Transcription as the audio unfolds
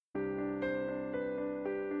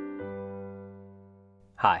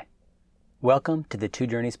Hi, welcome to the Two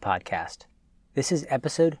Journeys podcast. This is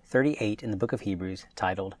episode 38 in the book of Hebrews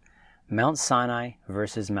titled Mount Sinai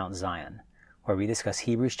versus Mount Zion, where we discuss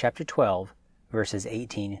Hebrews chapter 12, verses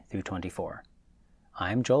 18 through 24.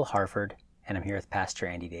 I'm Joel Harford, and I'm here with Pastor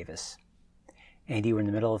Andy Davis. Andy, we're in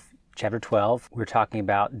the middle of chapter 12. We're talking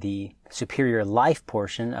about the superior life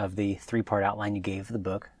portion of the three-part outline you gave of the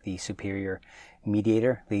book. The superior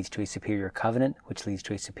mediator leads to a superior covenant, which leads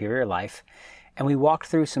to a superior life. And we walked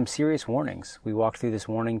through some serious warnings. We walked through this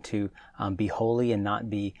warning to be holy and not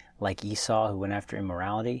be like Esau, who went after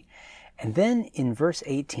immorality. And then in verse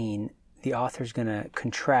 18, the author's going to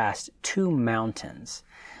contrast two mountains.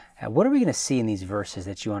 What are we going to see in these verses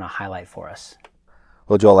that you want to highlight for us?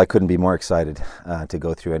 Well, Joel, I couldn't be more excited to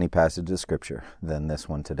go through any passage of Scripture than this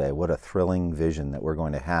one today. What a thrilling vision that we're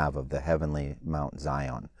going to have of the heavenly Mount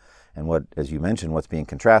Zion. And what, as you mentioned, what's being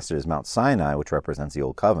contrasted is Mount Sinai, which represents the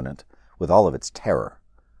Old Covenant, with all of its terror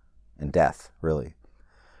and death, really,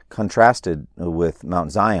 contrasted with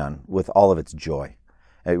Mount Zion with all of its joy.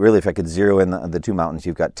 Really, if I could zero in the two mountains,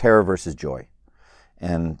 you've got terror versus joy.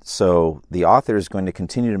 And so the author is going to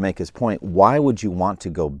continue to make his point. Why would you want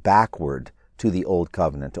to go backward to the Old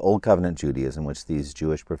Covenant, to Old Covenant Judaism, which these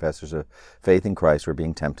Jewish professors of faith in Christ were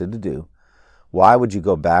being tempted to do? Why would you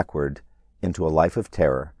go backward into a life of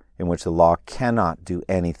terror in which the law cannot do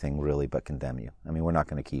anything really but condemn you? I mean, we're not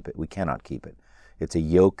going to keep it. We cannot keep it. It's a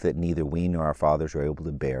yoke that neither we nor our fathers are able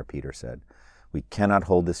to bear, Peter said. We cannot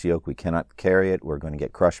hold this yoke. We cannot carry it. We're going to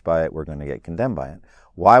get crushed by it. We're going to get condemned by it.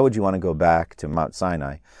 Why would you want to go back to Mount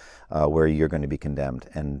Sinai where you're going to be condemned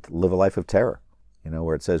and live a life of terror? You know,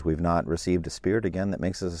 where it says we've not received a spirit again that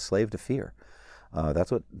makes us a slave to fear.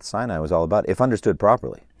 That's what Sinai was all about, if understood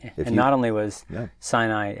properly. And not only was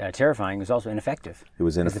Sinai terrifying, it was also ineffective. It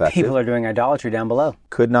was ineffective. The people are doing idolatry down below.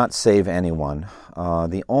 Could not save anyone.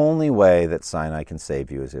 The only way that Sinai can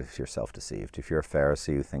save you is if you're self-deceived. If you're a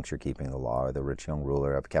Pharisee who thinks you're keeping the law, or the rich young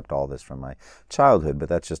ruler, I've kept all this from my childhood, but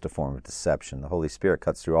that's just a form of deception. The Holy Spirit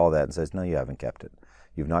cuts through all that and says, no, you haven't kept it.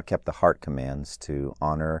 You've not kept the heart commands to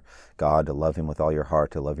honor God, to love Him with all your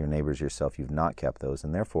heart, to love your neighbors yourself. You've not kept those,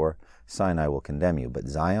 and therefore Sinai will condemn you. But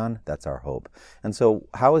Zion, that's our hope. And so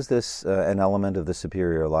how is this an element of the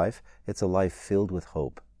superior life? It's a life filled with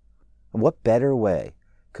hope. And what better way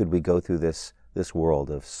could we go through this world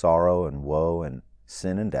of sorrow and woe and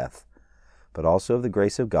sin and death, but also of the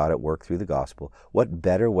grace of God at work through the gospel? What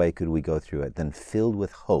better way could we go through it than filled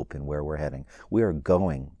with hope in where we're heading? We are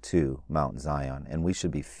going to Mount Zion, and we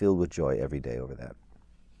should be filled with joy every day over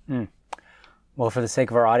that. Well, for the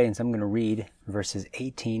sake of our audience, I'm going to read verses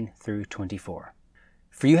 18 through 24.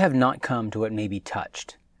 For you have not come to what may be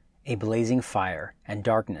touched, a blazing fire, and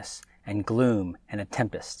darkness, and gloom, and a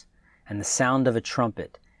tempest, and the sound of a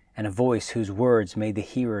trumpet, and a voice whose words made the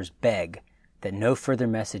hearers beg that no further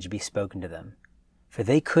message be spoken to them. For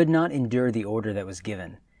they could not endure the order that was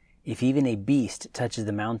given. If even a beast touches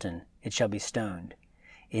the mountain, it shall be stoned.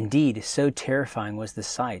 Indeed, so terrifying was the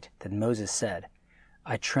sight that Moses said,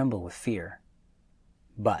 I tremble with fear.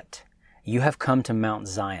 But you have come to Mount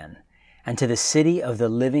Zion, and to the city of the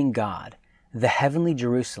living God, the heavenly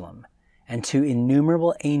Jerusalem, and to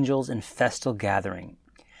innumerable angels in festal gathering,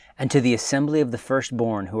 and to the assembly of the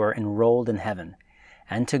firstborn who are enrolled in heaven,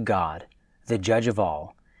 and to God, the judge of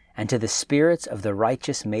all, and to the spirits of the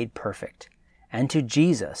righteous made perfect, and to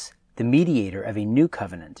Jesus, the mediator of a new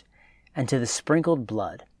covenant, and to the sprinkled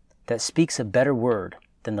blood that speaks a better word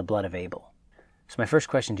than the blood of Abel. So my first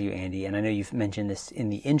question to you, Andy, and I know you've mentioned this in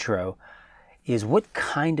the intro, is what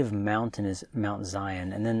kind of mountain is Mount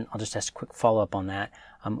Zion? And then I'll just ask a quick follow-up on that.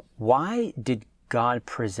 Why did God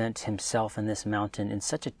present Himself in this mountain in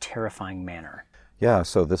such a terrifying manner? Yeah,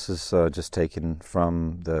 so this is just taken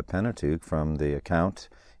from the Pentateuch, from the account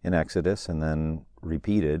in Exodus, and then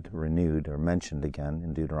repeated, renewed, or mentioned again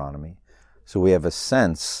in Deuteronomy. So we have a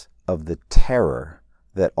sense of the terror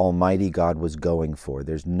that Almighty God was going for.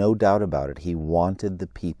 There's no doubt about it. He wanted the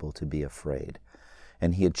people to be afraid.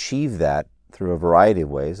 And He achieved that through a variety of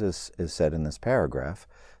ways, as is said in this paragraph.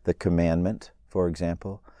 The commandment, for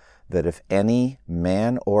example, that if any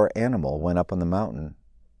man or animal went up on the mountain,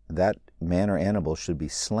 that man or animal should be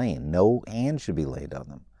slain. No hand should be laid on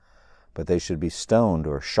them, but they should be stoned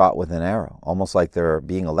or shot with an arrow, almost like they're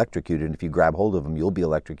being electrocuted. And if you grab hold of them, you'll be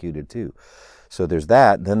electrocuted too. So there's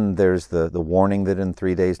that. Then there's the warning that in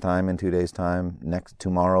 3 days' time, in 2 days' time,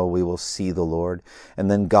 tomorrow we will see the Lord. And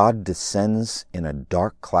then God descends in a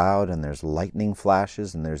dark cloud, and there's lightning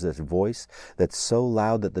flashes, and there's this voice that's so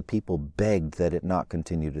loud that the people begged that it not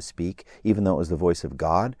continue to speak, even though it was the voice of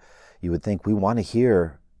God. You would think we want to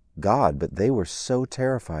hear God, but they were so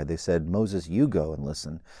terrified. They said, Moses, you go and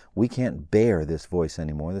listen. We can't bear this voice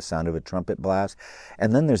anymore, the sound of a trumpet blast.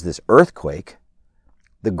 And then there's this earthquake.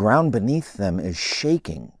 The ground beneath them is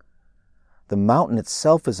shaking. The mountain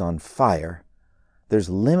itself is on fire. There's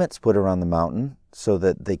limits put around the mountain so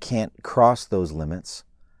that they can't cross those limits.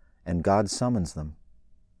 And God summons them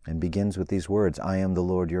and begins with these words, I am the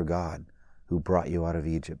Lord your God, who brought you out of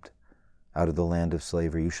Egypt, out of the land of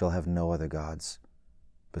slavery. You shall have no other gods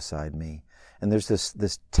beside me. And there's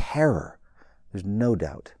this terror. There's no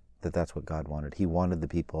doubt that that's what God wanted. He wanted the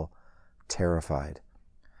people terrified.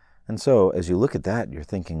 And so as you look at that, you're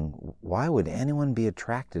thinking, why would anyone be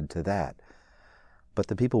attracted to that? But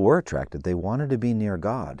the people were attracted. They wanted to be near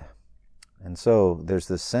God. And so there's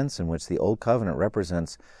this sense in which the Old Covenant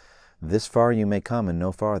represents this far you may come and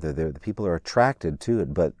no farther. The people are attracted to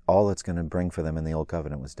it, but all it's going to bring for them in the Old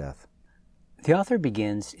Covenant was death. The author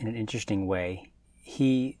begins in an interesting way.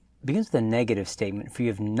 He begins with a negative statement, for you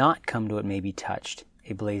have not come to what may be touched,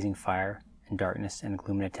 a blazing fire and darkness and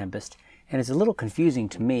gloom and a tempest. And it's a little confusing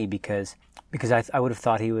to me because I would have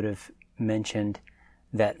thought he would have mentioned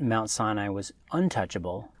that Mount Sinai was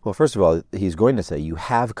untouchable. Well, first of all, he's going to say you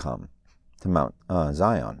have come to Mount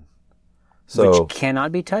Zion. So which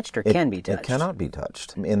cannot be touched or can be touched? It cannot be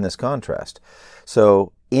touched in this contrast.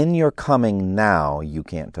 So in your coming now, you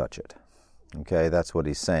can't touch it. Okay, that's what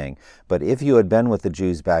he's saying. But if you had been with the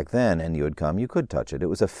Jews back then and you had come, you could touch it. It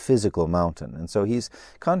was a physical mountain. And so he's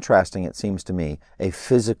contrasting, it seems to me, a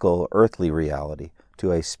physical, earthly reality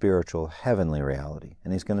to a spiritual, heavenly reality.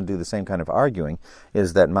 And he's going to do the same kind of arguing,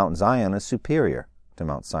 is that Mount Zion is superior to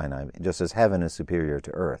Mount Sinai, just as heaven is superior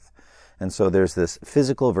to earth. And so there's this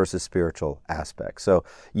physical versus spiritual aspect. So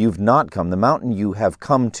you've not come, the mountain you have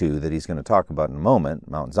come to that he's going to talk about in a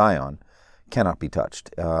moment, Mount Zion, cannot be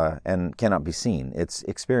touched and cannot be seen. It's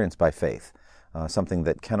experienced by faith, something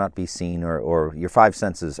that cannot be seen or your five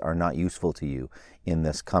senses are not useful to you in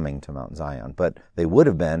this coming to Mount Zion, but they would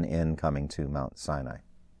have been in coming to Mount Sinai.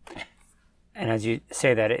 And as you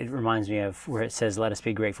say that, it reminds me of where it says, let us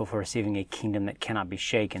be grateful for receiving a kingdom that cannot be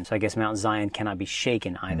shaken. So I guess Mount Zion cannot be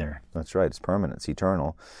shaken either. That's right. It's permanent. It's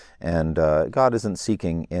eternal. And God isn't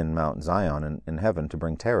seeking in Mount Zion in heaven to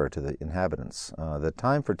bring terror to the inhabitants. The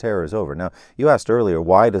time for terror is over. Now, you asked earlier,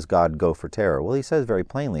 why does God go for terror? Well, he says very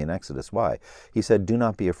plainly in Exodus why. He said, do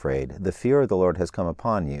not be afraid. The fear of the Lord has come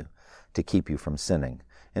upon you to keep you from sinning.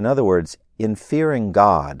 In other words, in fearing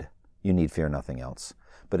God, you need fear nothing else.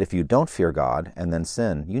 But if you don't fear God and then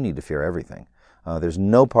sin, you need to fear everything. There's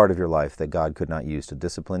no part of your life that God could not use to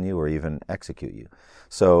discipline you or even execute you.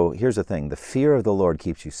 So here's the thing. The fear of the Lord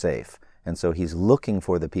keeps you safe. And so he's looking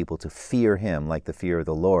for the people to fear him, like the fear of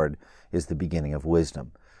the Lord is the beginning of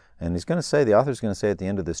wisdom. And he's going to say, the author's going to say at the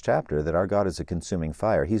end of this chapter, that our God is a consuming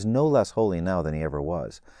fire. He's no less holy now than he ever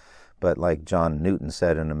was. But like John Newton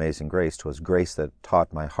said in Amazing Grace, 'twas grace that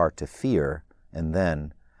taught my heart to fear, and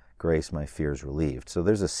then grace my fears relieved. So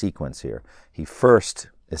there's a sequence here. He first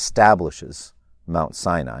establishes Mount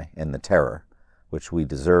Sinai and the terror, which we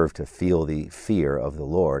deserve to feel the fear of the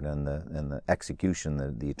Lord and the execution,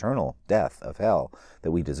 the eternal death of hell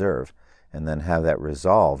that we deserve, and then have that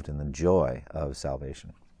resolved in the joy of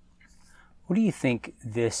salvation. What do you think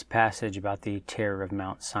this passage about the terror of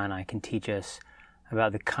Mount Sinai can teach us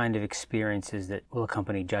about the kind of experiences that will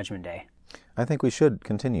accompany Judgment Day? I think we should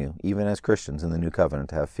continue, even as Christians in the New Covenant,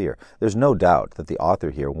 to have fear. There's no doubt that the author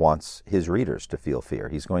here wants his readers to feel fear.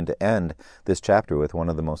 He's going to end this chapter with one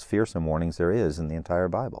of the most fearsome warnings there is in the entire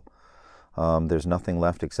Bible. There's nothing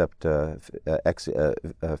left except a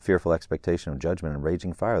fearful expectation of judgment and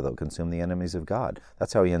raging fire that will consume the enemies of God.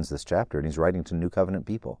 That's how he ends this chapter, and he's writing to New Covenant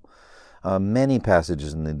people. Many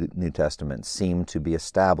passages in the New Testament seem to be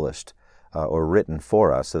established or written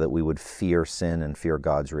for us so that we would fear sin and fear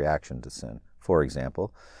God's reaction to sin. For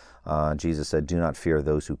example, Jesus said, do not fear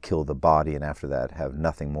those who kill the body and after that have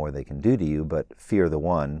nothing more they can do to you, but fear the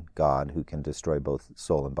one, God, who can destroy both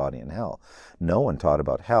soul and body in hell. No one taught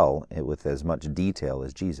about hell with as much detail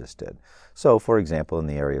as Jesus did. So, for example, in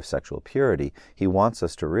the area of sexual purity, he wants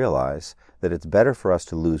us to realize that it's better for us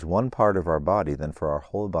to lose one part of our body than for our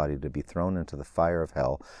whole body to be thrown into the fire of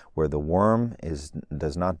hell, where the worm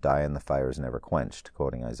does not die and the fire is never quenched,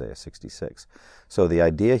 quoting Isaiah 66. So the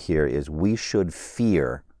idea here is we should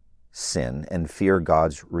fear sin and fear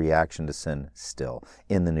God's reaction to sin still.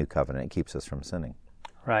 In the New Covenant, it keeps us from sinning.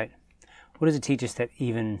 Right. What does it teach us that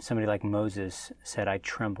even somebody like Moses said, I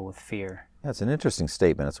tremble with fear? That's an interesting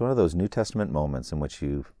statement. It's one of those New Testament moments in which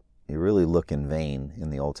you really look in vain in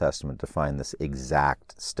the Old Testament to find this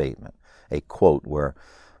exact statement. A quote where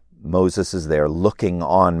Moses is there looking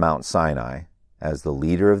on Mount Sinai as the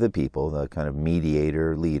leader of the people, the kind of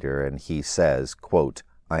mediator leader, and he says, quote,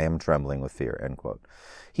 I am trembling with fear, end quote.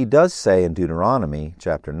 He does say in Deuteronomy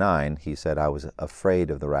chapter 9, he said, I was afraid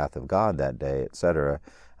of the wrath of God that day, etc.,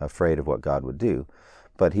 afraid of what God would do.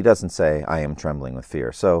 But he doesn't say, I am trembling with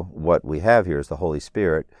fear. So what we have here is the Holy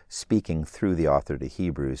Spirit speaking through the author to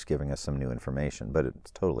Hebrews, giving us some new information, but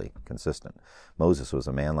it's totally consistent. Moses was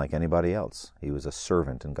a man like anybody else. He was a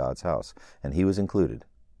servant in God's house, and he was included.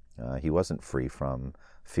 He wasn't free from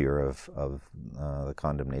fear of the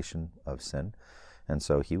condemnation of sin. And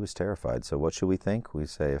so he was terrified. So what should we think? We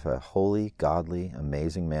say, if a holy, godly,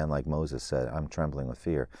 amazing man like Moses said, I'm trembling with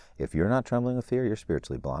fear. If you're not trembling with fear, you're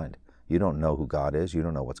spiritually blind. You don't know who God is. You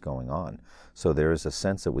don't know what's going on. So there is a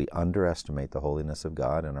sense that we underestimate the holiness of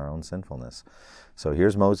God and our own sinfulness. So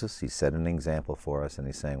here's Moses. He set an example for us, and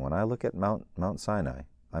he's saying, when I look at Mount Sinai,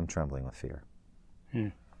 I'm trembling with fear.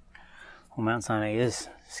 Well, Mount Sinai is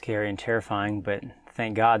scary and terrifying, but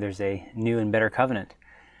thank God there's a new and better covenant.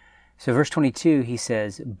 So verse 22, he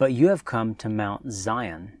says, But you have come to Mount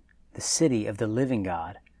Zion, the city of the living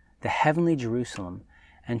God, the heavenly Jerusalem,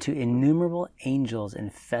 and to innumerable angels in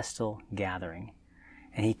festal gathering.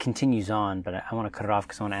 And he continues on, but I want to cut it off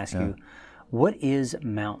because I want to ask you, what is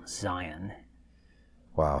Mount Zion?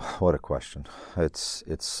 Wow, what a question. It's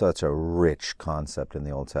such a rich concept in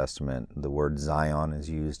the Old Testament. The word Zion is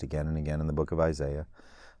used again and again in the book of Isaiah.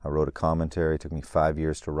 I wrote a commentary. It took me 5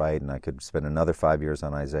 years to write, and I could spend another 5 years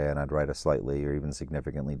on Isaiah, and I'd write a slightly or even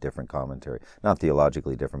significantly different commentary. Not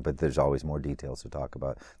theologically different, but there's always more details to talk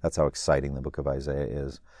about. That's how exciting the book of Isaiah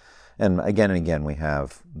is. And again, we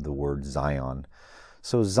have the word Zion.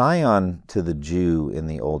 So Zion to the Jew in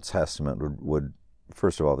the Old Testament would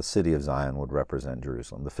first of all, the city of Zion would represent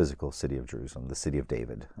Jerusalem, the physical city of Jerusalem, the city of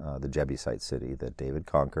David, the Jebusite city that David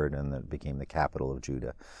conquered and that became the capital of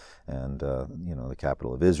Judah, and the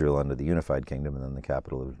capital of Israel under the unified kingdom, and then the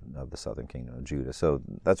capital of the southern kingdom of Judah. So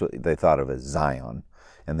that's what they thought of as Zion.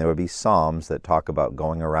 And there would be psalms that talk about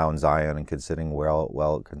going around Zion and considering well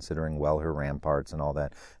her ramparts and all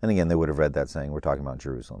that. And again, they would have read that saying, we're talking about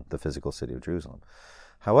Jerusalem, the physical city of Jerusalem.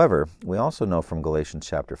 However, we also know from Galatians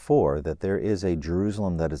chapter 4 that there is a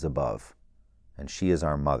Jerusalem that is above, and she is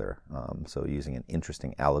our mother. So using an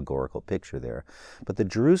interesting allegorical picture there. But the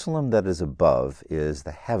Jerusalem that is above is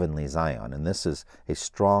the heavenly Zion, and this is a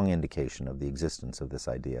strong indication of the existence of this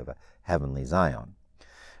idea of a heavenly Zion.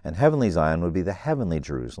 And heavenly Zion would be the heavenly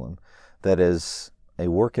Jerusalem that is a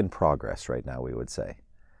work in progress right now, we would say.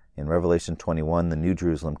 In Revelation 21, the New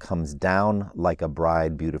Jerusalem comes down like a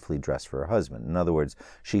bride beautifully dressed for her husband. In other words,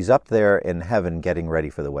 she's up there in heaven getting ready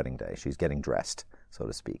for the wedding day. She's getting dressed, so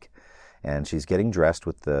to speak. And she's getting dressed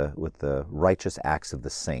with the righteous acts of the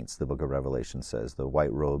saints, the book of Revelation says. The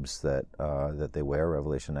white robes that they wear,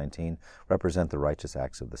 Revelation 19, represent the righteous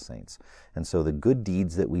acts of the saints. And so the good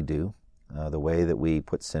deeds that we do, the way that we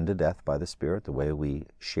put sin to death by the Spirit, the way we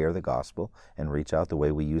share the gospel and reach out, the way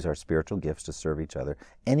we use our spiritual gifts to serve each other,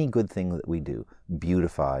 any good thing that we do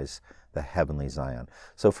beautifies the heavenly Zion.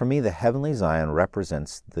 So for me, the heavenly Zion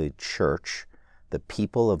represents the church, the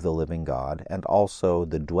people of the living God, and also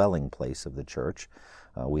the dwelling place of the church.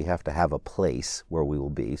 We have to have a place where we will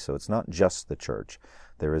be. So it's not just the church.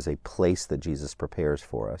 There is a place that Jesus prepares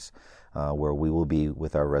for us where we will be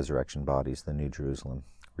with our resurrection bodies, the New Jerusalem.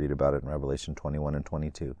 Read about it in Revelation 21 and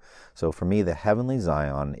 22. So for me, the heavenly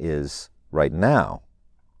Zion is, right now,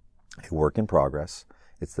 a work in progress.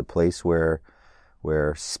 It's the place where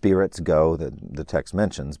spirits go, that the text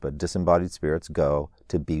mentions, but disembodied spirits go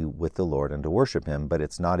to be with the Lord and to worship Him, but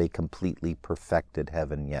it's not a completely perfected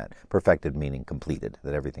heaven yet. Perfected meaning completed,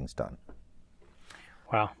 that everything's done.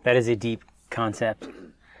 Wow, that is a deep concept.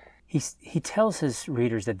 He tells his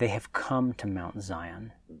readers that they have come to Mount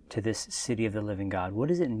Zion, to this city of the living God. What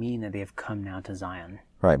does it mean that they have come now to Zion?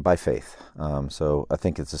 Right, by faith. So I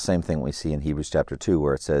think it's the same thing we see in Hebrews chapter 2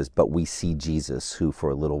 where it says, but we see Jesus, who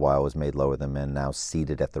for a little while was made lower than men, now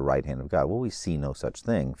seated at the right hand of God. Well, we see no such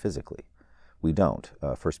thing physically. We don't.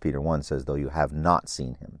 1 Peter 1 says, though you have not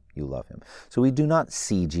seen Him, you love Him. So we do not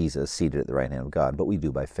see Jesus seated at the right hand of God, but we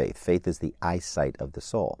do by faith. Faith is the eyesight of the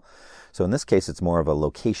soul. So in this case, it's more of a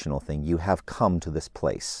locational thing. You have come to this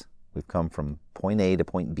place. We've come from point A to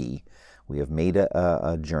point B. We have made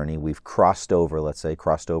a journey. We've crossed over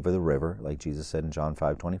the river, like Jesus said in John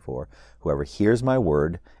 5:24. Whoever hears my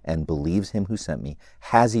word and believes Him who sent me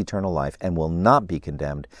has eternal life and will not be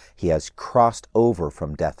condemned. He has crossed over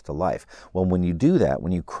from death to life. Well, when you do that,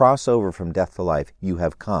 when you cross over from death to life, you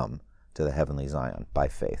have come to the heavenly Zion by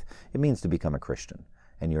faith. It means to become a Christian,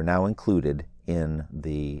 and you're now included in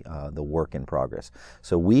the work in progress.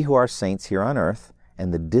 So we who are saints here on earth,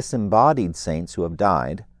 and the disembodied saints who have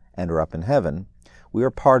died and are up in heaven, we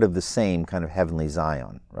are part of the same kind of heavenly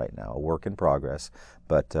Zion right now, a work in progress,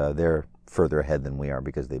 but they're further ahead than we are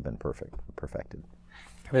because they've been perfected.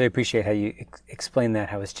 I really appreciate how you explain that,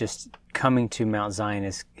 how it's just coming to Mount Zion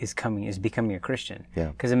is becoming a Christian. Yeah.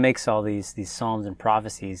 Because it makes all these psalms and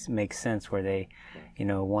prophecies make sense where they,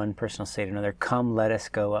 one person will say to another, come, let us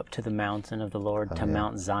go up to the mountain of the Lord, to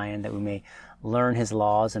Mount Zion, that we may learn his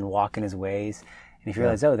laws and walk in his ways. And if you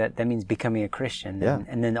realize, that means becoming a Christian. Yeah.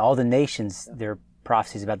 And then all the nations, their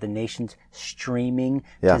prophecies about the nations streaming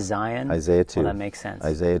to Zion. Isaiah 2. Well, that makes sense.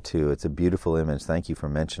 Isaiah 2. It's a beautiful image. Thank you for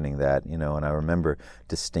mentioning that. And I remember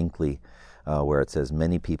distinctly where it says,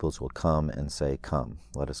 many peoples will come and say, come,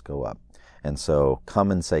 let us go up. And so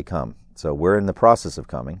come and say, come. So we're in the process of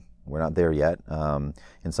coming. We're not there yet.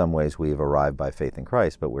 In some ways, we've arrived by faith in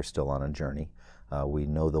Christ, but we're still on a journey. We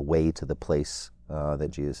know the way to the place that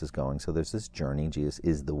Jesus is going. So there's this journey. Jesus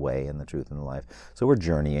is the way and the truth and the life. So we're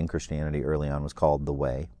journeying. Christianity early on was called the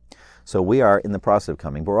way. So we are in the process of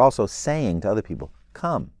coming, but we're also saying to other people,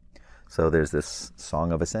 come. So there's this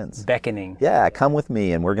song of ascents. Beckoning. Yeah, come with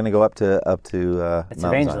me, and we're going to go up to It's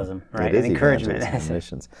Mount evangelism, Zion. right? It is And encouragement. evangelism and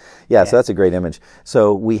missions. Yeah, so that's a great image.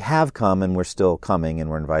 So we have come, and we're still coming, and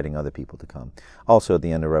we're inviting other people to come. Also, at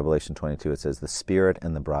the end of Revelation 22, it says, the Spirit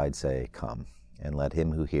and the bride say, come. And let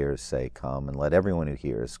him who hears say, come, and let everyone who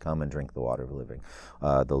hears come and drink the water of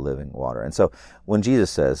the living water. And so when Jesus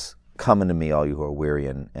says, come unto me, all you who are weary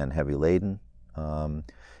and heavy laden,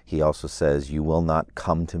 he also says, you will not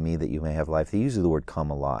come to me that you may have life. He uses the word come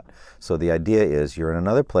a lot. So the idea is you're in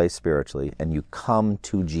another place spiritually, and you come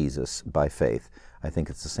to Jesus by faith. I think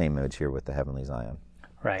it's the same image here with the heavenly Zion.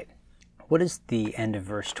 Right. What does the end of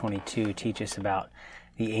verse 22 teach us about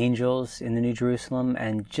the angels in the New Jerusalem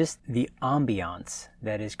and just the ambiance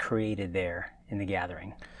that is created there in the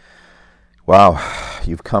gathering? Wow,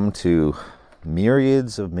 you've come to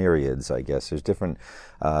myriads of myriads, I guess. There's different,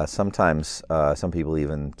 sometimes some people,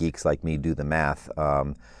 even geeks like me, do the math.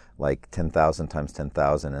 Like 10,000 times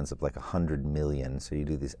 10,000 ends up like 100 million. So you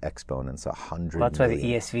do these exponents, 100 Well, that's million. why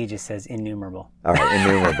the ESV just says innumerable. All right,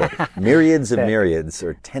 innumerable. Myriads of myriads,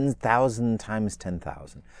 or 10,000 times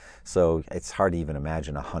 10,000. So it's hard to even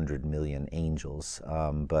imagine 100 million angels.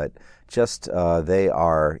 But just they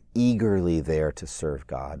are eagerly there to serve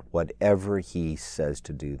God. Whatever he says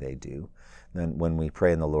to do, they do. Then when we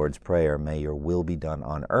pray in the Lord's Prayer, may your will be done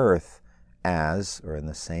on earth as, or in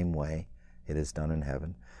the same way, it is done in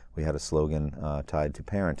heaven. We had a slogan tied to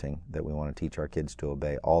parenting that we want to teach our kids to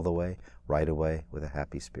obey all the way, right away, with a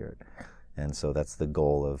happy spirit. And so that's the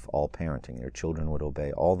goal of all parenting. Your children would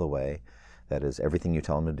obey all the way, that is everything you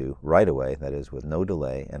tell them to do, right away, that is with no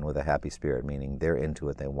delay, and with a happy spirit, meaning they're into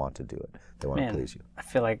it, they want to do it, they want to please you. I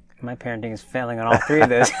feel like my parenting is failing on all three of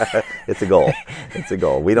those. It's a goal. It's a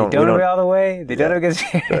goal. We don't obey all the way, they don't obey.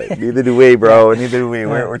 Right. Neither do we, bro, neither do we.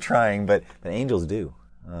 We're trying, but the angels do.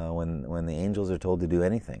 When the angels are told to do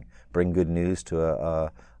anything, bring good news to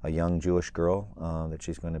a young Jewish girl that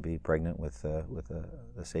she's going to be pregnant with the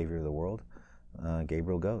Savior of the world,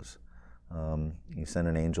 Gabriel goes. You send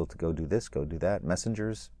an angel to go do this, go do that.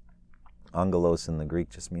 Messengers, angelos in the Greek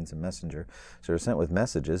just means a messenger. So they're sent with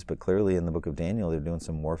messages, but clearly in the book of Daniel they're doing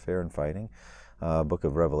some warfare and fighting. Book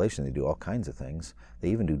of Revelation, they do all kinds of things. They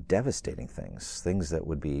even do devastating things that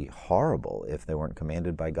would be horrible if they weren't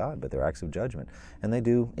commanded by God, but they're acts of judgment. And they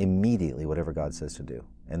do immediately whatever God says to do.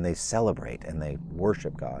 And they celebrate and they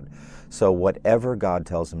worship God. So whatever God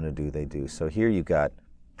tells them to do, they do. So here you've got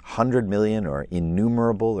 100 million or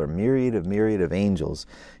innumerable or myriad of angels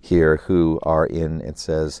here who are in, it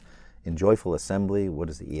says, in joyful assembly. What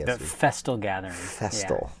is the ESV? The festal gathering.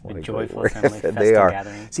 Festal. Yeah. The joyful assembly, festal they are.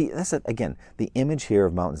 gathering. See, that's it. Again, the image here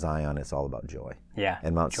of Mount Zion is all about joy. Yeah.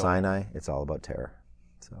 And Mount joy. Sinai, it's all about terror.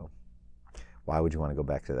 So why would you want to go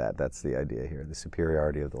back to that? That's the idea here, the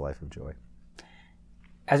superiority of the life of joy.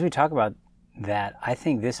 As we talk about that, I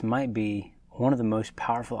think this might be one of the most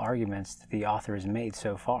powerful arguments that the author has made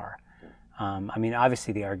so far. I mean,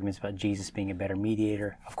 obviously the arguments about Jesus being a better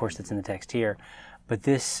mediator, of course that's in the text here, but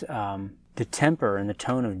this, the temper and the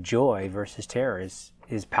tone of joy versus terror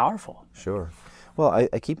is powerful. Sure. Well,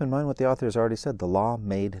 I keep in mind what the author has already said. The law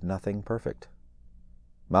made nothing perfect.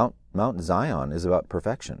 Mount Zion is about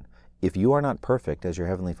perfection. If you are not perfect as your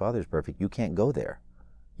Heavenly Father is perfect, you can't go there.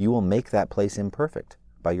 You will make that place imperfect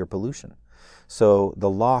by your pollution. So the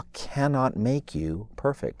law cannot make you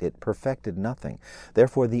perfect. It perfected nothing.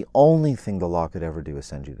 Therefore, the only thing the law could ever do is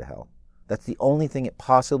send you to hell. That's the only thing it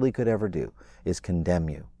possibly could ever do, is condemn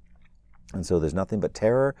you. And so there's nothing but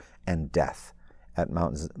terror and death at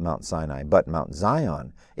Mount Sinai. But Mount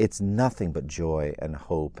Zion, it's nothing but joy and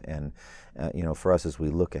hope. And, for us as we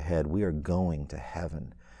look ahead, we are going to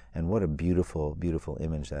heaven. And what a beautiful, beautiful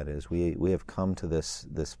image that is. We have come to this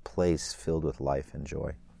place filled with life and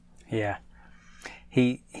joy. Yeah.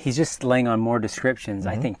 He's just laying on more descriptions,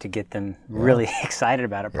 I think, to get them really excited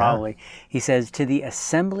about it, probably. Yeah. He says, to the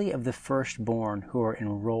assembly of the firstborn who are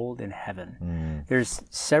enrolled in heaven. There's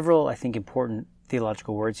several, I think, important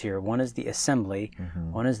theological words here. One is the assembly,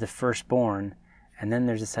 one is the firstborn, and then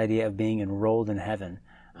there's this idea of being enrolled in heaven.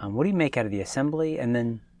 What do you make out of the assembly, and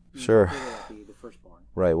then sure. the firstborn?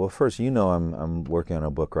 Right. Well, first, I'm working on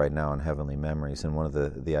a book right now on heavenly memories, and one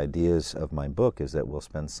of the ideas of my book is that we'll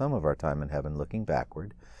spend some of our time in heaven looking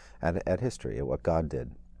backward at history, at what God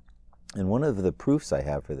did. And one of the proofs I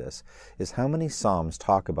have for this is how many Psalms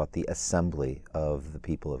talk about the assembly of the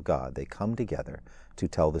people of God. They come together to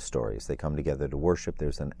tell the stories. They come together to worship.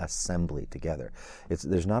 There's an assembly together.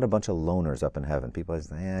 There's not a bunch of loners up in heaven. People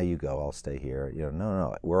say, "Yeah, you go, I'll stay here."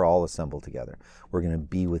 No. We're all assembled together. We're going to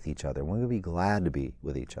be with each other. We're going to be glad to be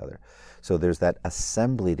with each other. So there's that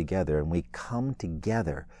assembly together, and we come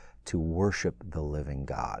together to worship the living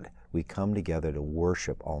God. We come together to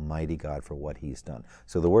worship Almighty God for what He's done.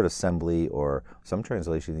 So the word assembly, or some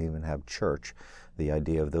translations even have church, the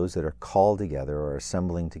idea of those that are called together or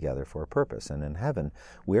assembling together for a purpose. And in heaven,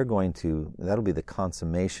 that'll be the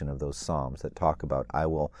consummation of those Psalms that talk about, I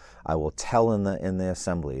will tell in the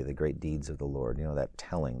assembly the great deeds of the Lord. That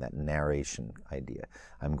telling, that narration idea.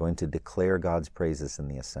 I'm going to declare God's praises in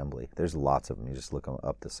the assembly. There's lots of them. You just look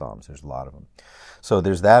up the Psalms. There's a lot of them. So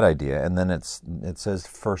there's that idea. And then it says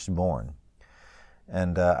firstborn.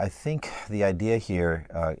 And I think the idea here,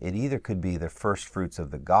 it either could be the first fruits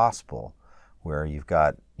of the gospel, where you've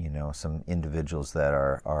got, some individuals that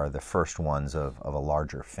are the first ones of a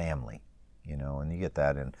larger family, and you get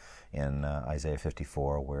that in Isaiah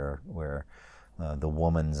 54, where the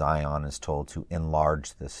woman Zion is told to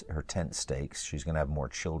enlarge her tent stakes. She's going to have more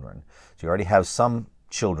children. So you already have some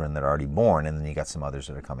children that are already born, and then you got some others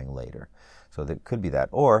that are coming later. So that could be that.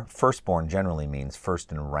 Or firstborn generally means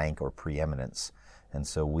first in rank or preeminence, and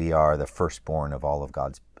so we are the firstborn of all of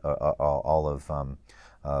God's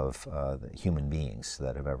the human beings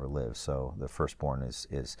that have ever lived. So the firstborn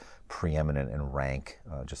is preeminent in rank,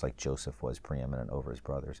 just like Joseph was preeminent over his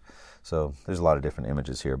brothers. So there's a lot of different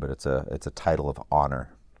images here, but it's a title of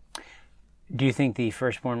honor. Do you think the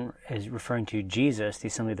firstborn is referring to Jesus, the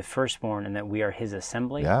assembly of the firstborn, and that we are His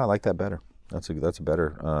assembly? Yeah, I like that better. That's a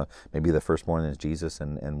better. Maybe the firstborn is Jesus,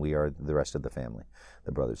 and we are the rest of the family,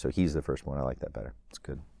 the brothers. So He's the firstborn. I like that better. It's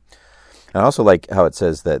good. I also like how it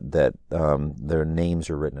says that their names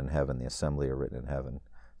are written in heaven, the assembly are written in heaven.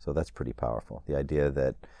 So that's pretty powerful. The idea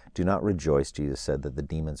that do not rejoice, Jesus said, that the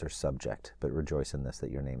demons are subject, but rejoice in this,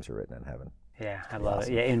 that your names are written in heaven. Yeah, I love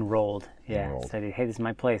it. Yeah, enrolled. Yeah, enrolled. So, hey, this is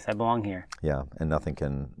my place. I belong here. Yeah, and nothing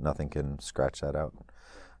can scratch that out.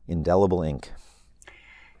 Indelible ink.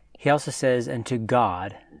 He also says, and to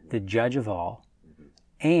God, the judge of all,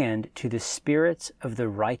 and to the spirits of the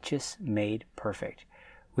righteous made perfect.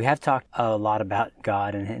 We have talked a lot about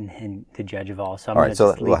God and the judge of all. So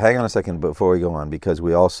hang on a second before we go on, because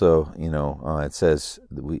we also, it says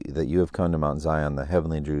that you have come to Mount Zion, the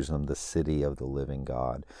heavenly Jerusalem, the city of the living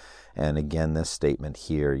God. And again, this statement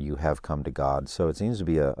here, you have come to God. So it seems to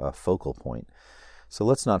be a focal point. So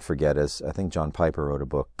let's not forget, as I think John Piper wrote a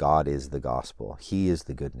book, God is the gospel. He is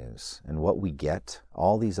the good news. And what we get,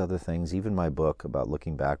 all these other things, even my book about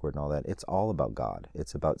looking backward and all that, it's all about God.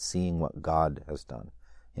 It's about seeing what God has done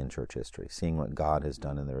in church history, seeing what God has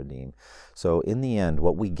done in the redeemed. So in the end,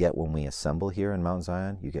 what we get when we assemble here in Mount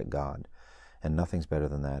Zion, you get God. And nothing's better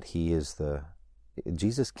than that.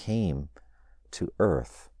 Jesus came to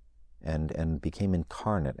earth and became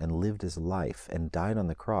incarnate and lived His life and died on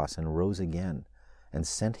the cross and rose again and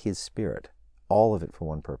sent His Spirit, all of it for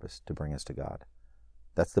one purpose, to bring us to God.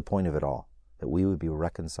 That's the point of it all, that we would be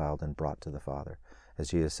reconciled and brought to the Father.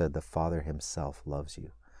 As Jesus said, the Father Himself loves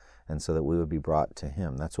you. And so that we would be brought to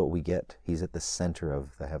Him. That's what we get. He's at the center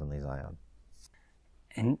of the heavenly Zion.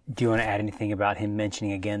 And do you want to add anything about Him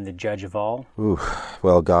mentioning again the judge of all?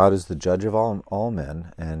 Well, God is the judge of all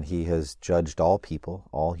men, and He has judged all people,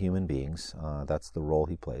 all human beings. That's the role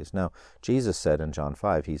He plays. Now, Jesus said in John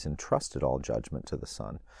 5, He's entrusted all judgment to the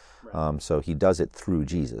Son. Right. So He does it through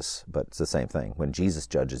Jesus, but it's the same thing. When Jesus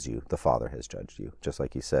judges you, the Father has judged you. Just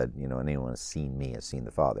like He said, anyone who has seen me has seen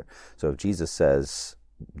the Father. So if Jesus says,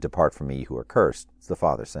 depart from me, you who are cursed, it's the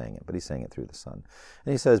Father saying it, but He's saying it through the Son.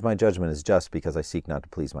 And He says, my judgment is just because I seek not to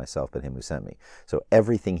please myself, but Him who sent me. So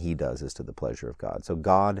everything He does is to the pleasure of God. So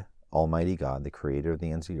God, Almighty God, the creator of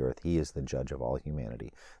the ends of the earth, He is the judge of all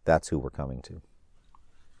humanity. That's who we're coming to.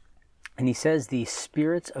 And He says, the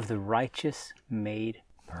spirits of the righteous made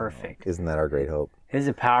perfect. Isn't that our great hope? It is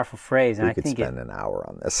a powerful phrase, and We I could think spend an hour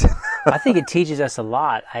on this. I think it teaches us a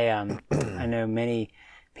lot. I know many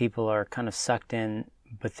people are kind of sucked in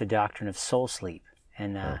with the doctrine of soul sleep,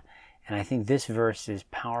 and I think this verse is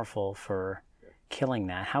powerful for killing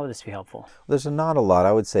that. How would this be helpful? There's not a lot.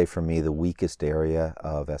 I would say for me, the weakest area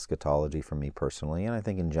of eschatology for me personally, and I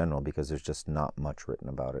think in general, because there's just not much written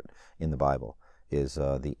about it in the Bible, is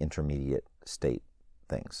the intermediate state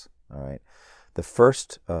things. All right. The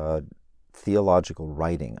first theological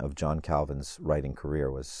writing of John Calvin's writing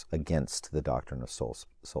career was against the doctrine of soul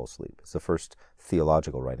sleep. It's the first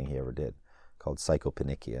theological writing he ever did, called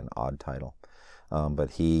Psychopannychia, an odd title.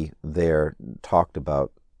 But he there talked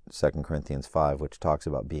about 2 Corinthians 5, which talks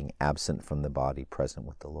about being absent from the body, present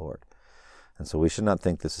with the Lord. And so we should not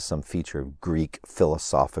think this is some feature of Greek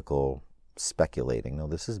philosophical speculating. No,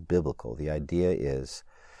 this is biblical. The idea is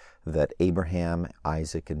that Abraham,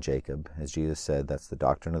 Isaac, and Jacob, as Jesus said, that's the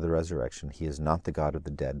doctrine of the resurrection. He is not the God of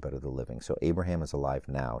the dead, but of the living. So Abraham is alive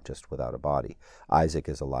now, just without a body. Isaac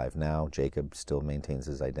is alive now. Jacob still maintains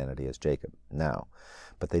his identity as Jacob now.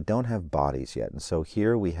 But they don't have bodies yet. And so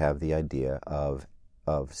here we have the idea of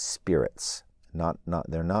spirits.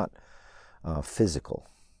 They're not physical.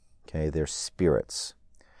 Okay, they're spirits.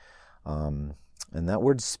 And that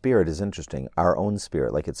word spirit is interesting. Our own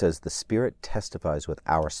spirit. Like it says, the Spirit testifies with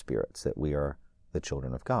our spirits that we are the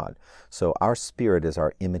children of God. So our spirit is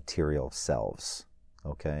our immaterial selves.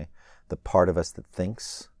 Okay? The part of us that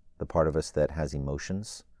thinks, the part of us that has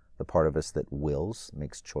emotions, the part of us that wills,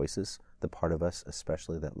 makes choices, the part of us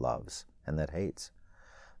especially that loves and that hates.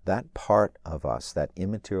 That part of us, that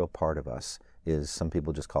immaterial part of us, is, some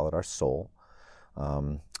people just call it our soul.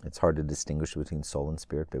 It's hard to distinguish between soul and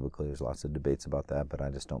spirit biblically. There's lots of debates about that, but I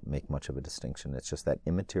just don't make much of a distinction. It's just that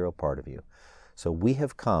immaterial part of you. So we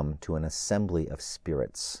have come to an assembly of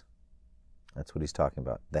spirits. That's what he's talking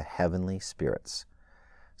about, the heavenly spirits.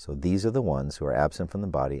 So these are the ones who are absent from the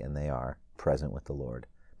body, and they are present with the Lord.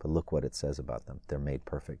 But look what it says about them. They're made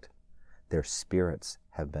perfect. Their spirits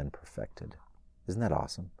have been perfected. Isn't that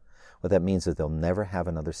awesome? What that means is they'll never have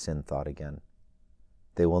another sin thought again.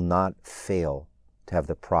 They will not fail to have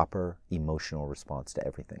the proper emotional response to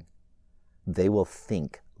everything. They will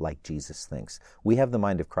think like Jesus thinks. We have the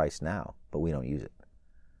mind of Christ now, but we don't use it.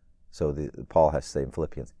 So Paul has to say in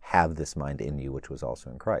Philippians, have this mind in you, which was also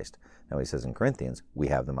in Christ. Now he says in Corinthians, we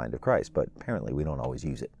have the mind of Christ, but apparently we don't always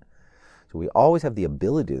use it. So we always have the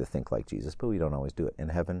ability to think like Jesus, but we don't always do it. In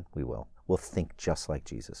heaven, we will. We'll think just like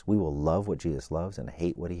Jesus. We will love what Jesus loves and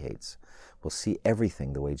hate what he hates. We'll see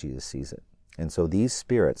everything the way Jesus sees it. And so these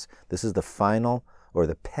spirits, this is the final or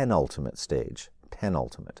the penultimate stage,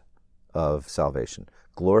 of salvation.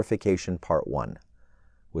 Glorification part 1,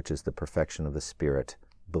 which is the perfection of the spirit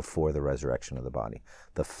before the resurrection of the body.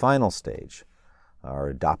 The final stage, our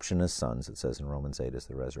adoption as sons, it says in Romans 8, is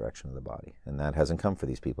the resurrection of the body. And that hasn't come for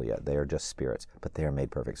these people yet. They are just spirits, but they are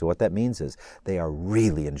made perfect. So what that means is they are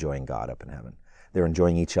really enjoying God up in heaven. They're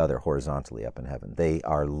enjoying each other horizontally up in heaven. They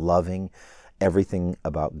are loving everything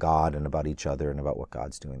about God and about each other and about what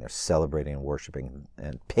God's doing. They're celebrating and worshiping,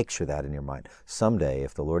 and picture that in your mind. Someday,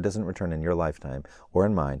 if the Lord doesn't return in your lifetime or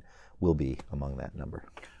in mine, we'll be among that number.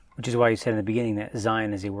 Which is why you said in the beginning that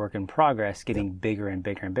Zion is a work in progress, getting bigger and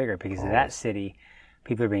bigger and bigger, because of that city,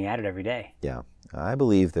 people are being added every day. Yeah. I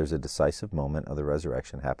believe there's a decisive moment of the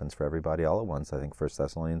resurrection. Happens for everybody all at once. I think 1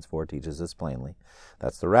 Thessalonians 4 teaches this plainly.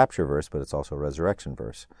 That's the rapture verse, but it's also a resurrection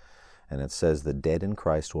verse. And it says the dead in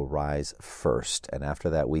Christ will rise first. And after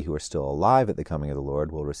that, we who are still alive at the coming of the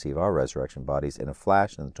Lord will receive our resurrection bodies in a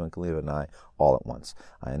flash, in the twinkling of an eye, all at once.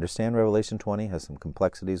 I understand Revelation 20 has some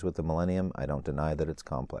complexities with the millennium. I don't deny that it's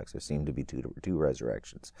complex. There seem to be two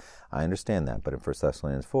resurrections. I understand that. But in 1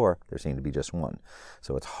 Thessalonians 4, there seem to be just one.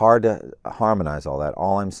 So it's hard to harmonize all that.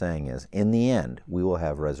 All I'm saying is, in the end, we will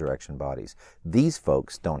have resurrection bodies. These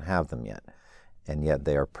folks don't have them yet. And yet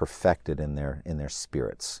they are perfected in their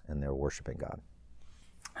spirits, and they're worshiping God.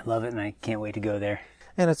 I love it, and I can't wait to go there.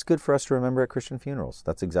 And it's good for us to remember at Christian funerals.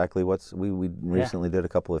 That's exactly we recently did a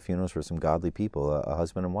couple of funerals for some godly people, a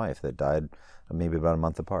husband and wife that died maybe about a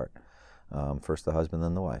month apart. First the husband,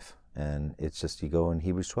 then the wife. And it's just, you go in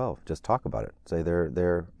Hebrews 12, just talk about it. Say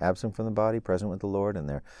they're absent from the body, present with the Lord, and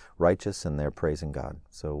they're righteous, and they're praising God.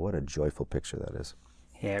 So what a joyful picture that is.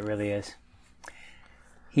 Yeah, it really is.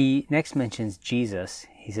 He next mentions Jesus.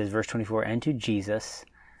 He says, verse 24, and to Jesus,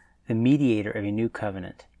 the mediator of a new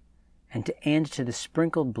covenant, and to the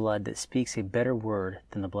sprinkled blood that speaks a better word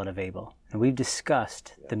than the blood of Abel. And we've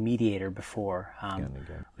discussed the mediator before.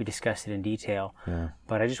 We discussed it in detail. Yeah.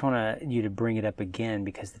 But I just want you to bring it up again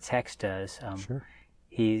because the text does. Sure.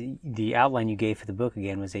 The outline you gave for the book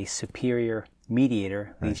again was a superior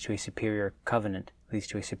mediator leads to a superior covenant, leads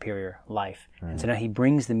to a superior life. And so now he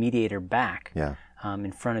brings the mediator back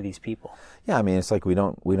in front of these people. Yeah, I mean, it's like we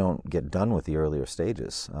don't get done with the earlier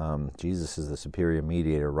stages. Jesus is the superior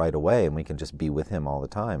mediator right away, and we can just be with him all the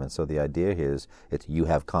time. And so the idea here is it's you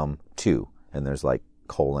have come to, and there's like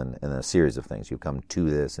colon and a series of things. You've come to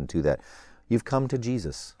this and to that. You've come to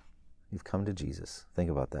Jesus. You've come to Jesus. Think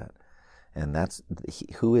about that. And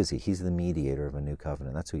who is he? He's the mediator of a new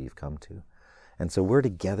covenant. That's who you've come to. And so we're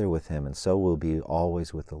together with him, and so we'll be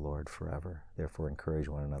always with the Lord forever. Therefore, encourage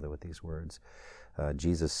one another with these words.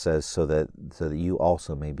 Jesus says, so that you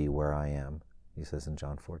also may be where I am. He says in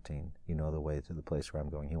John 14, you know the way to the place where I'm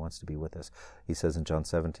going. He wants to be with us. He says in John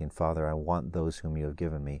 17, Father, I want those whom you have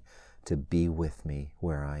given me to be with me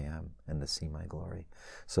where I am and to see my glory.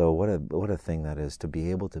 So what a thing that is, to be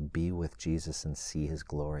able to be with Jesus and see his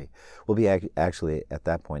glory. We'll be actually at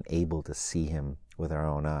that point able to see him with our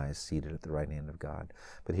own eyes, seated at the right hand of God.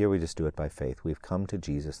 But here we just do it by faith. We've come to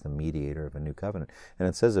Jesus, the mediator of a new covenant. And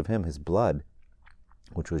it says of him, his blood,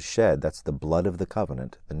 which was shed, that's the blood of the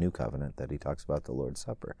covenant, the new covenant that he talks about at the Lord's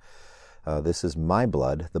Supper. This is my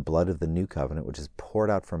blood, the blood of the new covenant, which is poured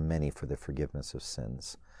out for many for the forgiveness of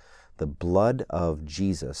sins. The blood of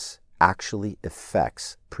Jesus actually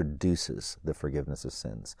produces the forgiveness of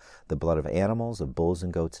sins. The blood of animals, of bulls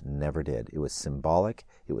and goats, never did. It was symbolic.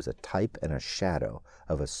 It was a type and a shadow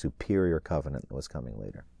of a superior covenant that was coming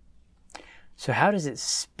later. So how does it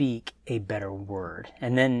speak a better word?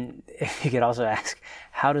 And then if you could also ask,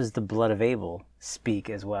 how does the blood of Abel speak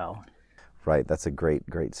as well? Right, that's a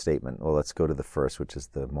great statement. Well, let's go to the first, which is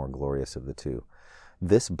the more glorious of the two.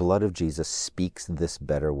 This blood of Jesus speaks this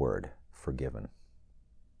better word, forgiven.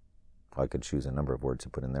 I could choose a number of words to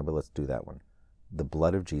put in there, but let's do that one. The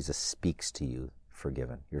blood of Jesus speaks to you,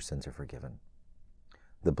 forgiven. Your sins are forgiven.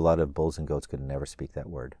 The blood of bulls and goats could never speak that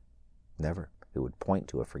word. Never. It would point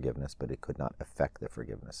to a forgiveness, but it could not affect the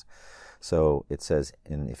forgiveness. So it says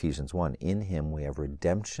in Ephesians 1, in him we have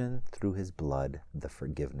redemption through his blood, the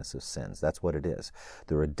forgiveness of sins. That's what it is.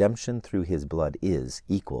 The redemption through his blood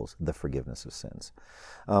equals the forgiveness of sins.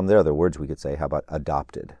 There are other words we could say. How about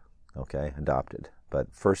adopted? Okay, adopted. But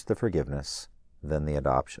first the forgiveness, then the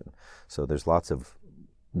adoption. So there's lots of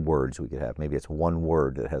words we could have. Maybe it's one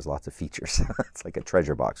word that has lots of features. It's like a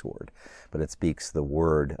treasure box word, but it speaks the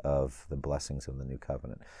word of the blessings of the new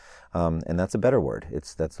covenant. And that's a better word.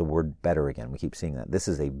 That's the word better again. We keep seeing that. This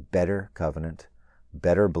is a better covenant,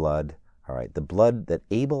 better blood. All right, the blood that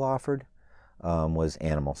Abel offered was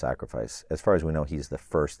animal sacrifice. As far as we know, he's the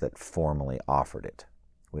first that formally offered it.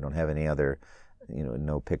 We don't have any other,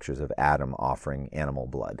 no pictures of Adam offering animal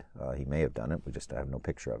blood. He may have done it. We just have no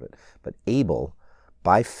picture of it. But Abel,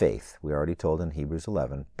 by faith, we already told in Hebrews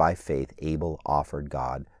 11, by faith, Abel offered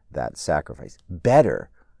God that sacrifice. Better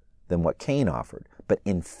than what Cain offered, but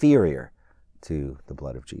inferior to the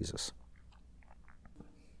blood of Jesus.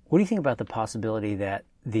 What do you think about the possibility that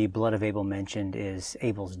the blood of Abel mentioned is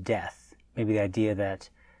Abel's death? Maybe the idea that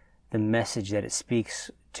the message that it speaks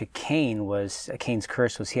to Cain was, Cain's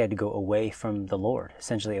curse was he had to go away from the Lord,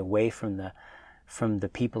 essentially away from the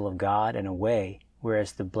people of God and away,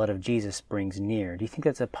 whereas the blood of Jesus brings near. Do you think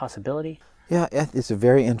that's a possibility? Yeah, it's a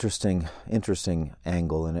very interesting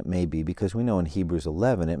angle, and it may be, because we know in Hebrews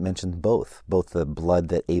 11 it mentions both the blood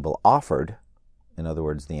that Abel offered, in other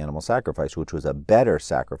words, the animal sacrifice, which was a better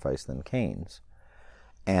sacrifice than Cain's,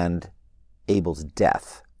 and Abel's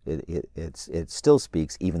death. It still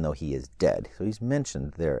speaks even though he is dead. So he's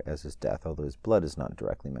mentioned there as his death, although his blood is not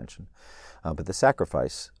directly mentioned. But the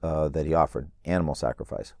sacrifice that he offered, animal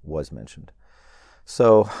sacrifice, was mentioned.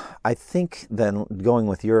 So I think then, going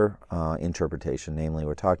with your interpretation, namely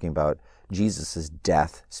we're talking about Jesus'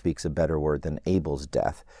 death speaks a better word than Abel's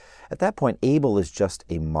death. At that point, Abel is just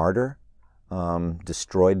a martyr,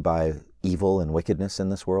 destroyed by evil and wickedness in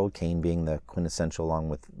this world, Cain being the quintessential, along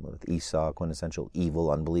with Esau, quintessential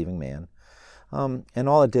evil, unbelieving man. And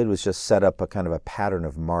all it did was just set up a kind of a pattern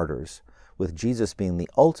of martyrs, with Jesus being the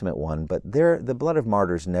ultimate one, but the blood of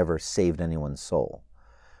martyrs never saved anyone's soul.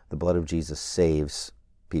 The blood of Jesus saves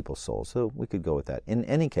people's souls. So we could go with that. In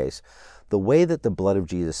any case, the way that the blood of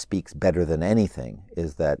Jesus speaks better than anything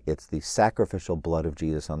is that it's the sacrificial blood of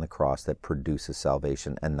Jesus on the cross that produces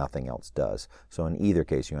salvation, and nothing else does. So in either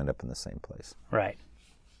case, you end up in the same place. Right.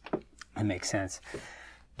 That makes sense.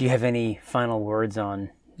 Do you have any final words on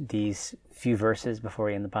these few verses before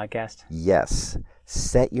we end the podcast? Yes.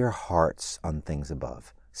 Set your hearts on things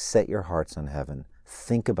above. Set your hearts on heaven.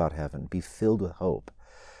 Think about heaven. Be filled with hope.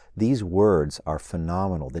 These words are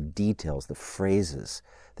phenomenal. The details, the phrases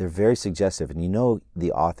they're very suggestive. And you know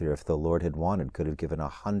the author, if the Lord had wanted, could have given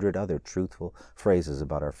 100 other truthful phrases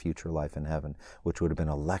about our future life in heaven, which would have been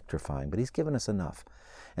electrifying. But he's given us enough.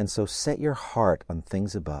 And so set your heart on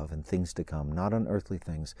things above and things to come, not on earthly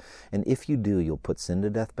things. And if you do, you'll put sin to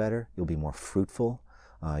death better. You'll be more fruitful.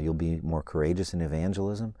 You'll be more courageous in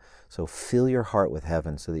evangelism. So fill your heart with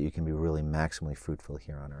heaven so that you can be really maximally fruitful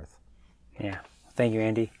here on earth. Yeah. Thank you,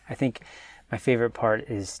 Andy. I think my favorite part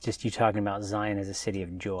is just you talking about Zion as a city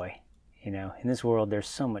of joy. You know, in this world, there's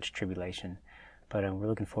so much tribulation, but we're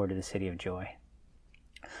looking forward to the city of joy.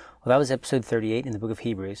 Well, that was episode 38 in the book of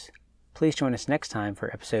Hebrews. Please join us next time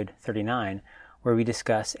for episode 39, where we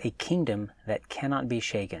discuss a kingdom that cannot be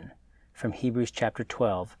shaken, from Hebrews chapter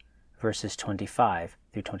 12, verses 25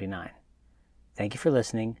 through 29. Thank you for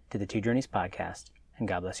listening to the Two Journeys podcast, and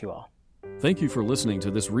God bless you all. Thank you for listening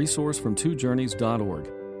to this resource from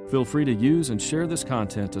twojourneys.org. Feel free to use and share this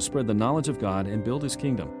content to spread the knowledge of God and build His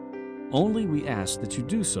kingdom. Only we ask that you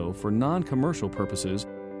do so for non-commercial purposes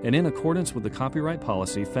and in accordance with the copyright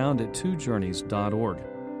policy found at twojourneys.org.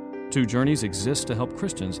 Two Journeys exists to help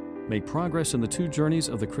Christians make progress in the two journeys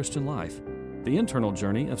of the Christian life, the internal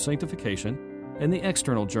journey of sanctification and the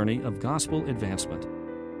external journey of gospel advancement.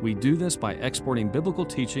 We do this by exporting biblical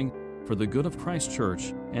teaching for the good of Christ's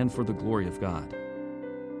church and for the glory of God.